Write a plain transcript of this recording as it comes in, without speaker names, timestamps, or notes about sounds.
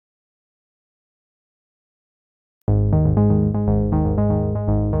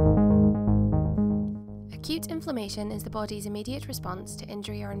Acute inflammation is the body's immediate response to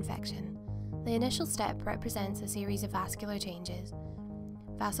injury or infection. The initial step represents a series of vascular changes.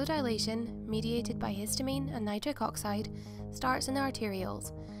 Vasodilation, mediated by histamine and nitric oxide, starts in the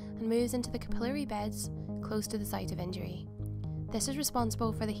arterioles and moves into the capillary beds close to the site of injury. This is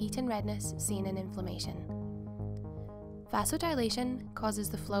responsible for the heat and redness seen in inflammation. Vasodilation causes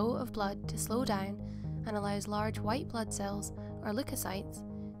the flow of blood to slow down and allows large white blood cells, or leukocytes,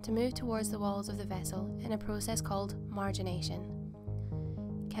 to move towards the walls of the vessel in a process called margination.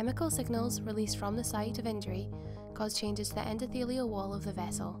 Chemical signals released from the site of injury cause changes to the endothelial wall of the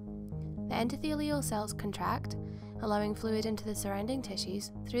vessel. The endothelial cells contract, allowing fluid into the surrounding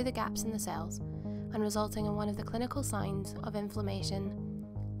tissues through the gaps in the cells, and resulting in one of the clinical signs of inflammation,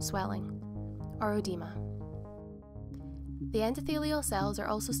 swelling, or oedema. The endothelial cells are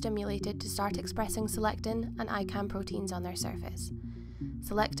also stimulated to start expressing selectin and ICAM proteins on their surface.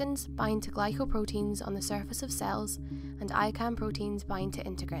 Selectins bind to glycoproteins on the surface of cells, and ICAM proteins bind to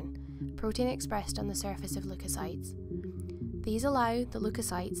integrin, protein expressed on the surface of leukocytes. These allow the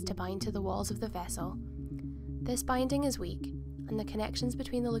leukocytes to bind to the walls of the vessel. This binding is weak, and the connections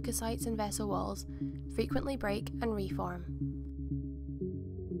between the leukocytes and vessel walls frequently break and reform.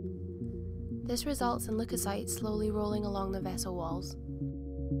 This results in leukocytes slowly rolling along the vessel walls.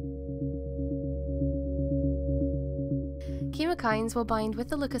 Chemokines will bind with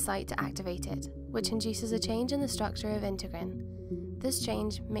the leukocyte to activate it, which induces a change in the structure of integrin. This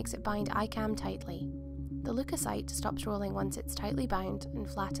change makes it bind ICAM tightly. The leukocyte stops rolling once it's tightly bound and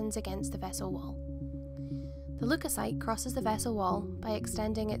flattens against the vessel wall. The leukocyte crosses the vessel wall by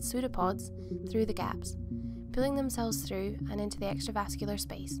extending its pseudopods through the gaps, pulling themselves through and into the extravascular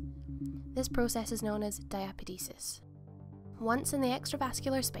space. This process is known as diapedesis. Once in the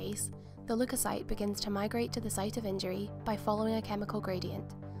extravascular space, the leukocyte begins to migrate to the site of injury by following a chemical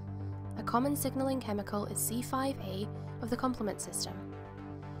gradient. A common signaling chemical is C5a of the complement system.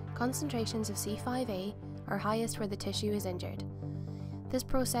 Concentrations of C5a are highest where the tissue is injured. This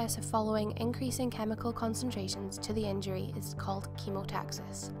process of following increasing chemical concentrations to the injury is called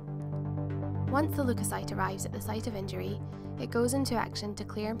chemotaxis. Once the leukocyte arrives at the site of injury, it goes into action to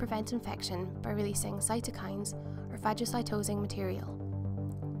clear and prevent infection by releasing cytokines or phagocytosing material.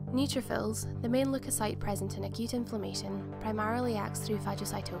 Neutrophils, the main leukocyte present in acute inflammation, primarily acts through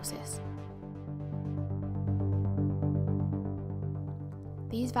phagocytosis.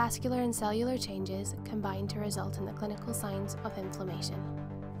 These vascular and cellular changes combine to result in the clinical signs of inflammation.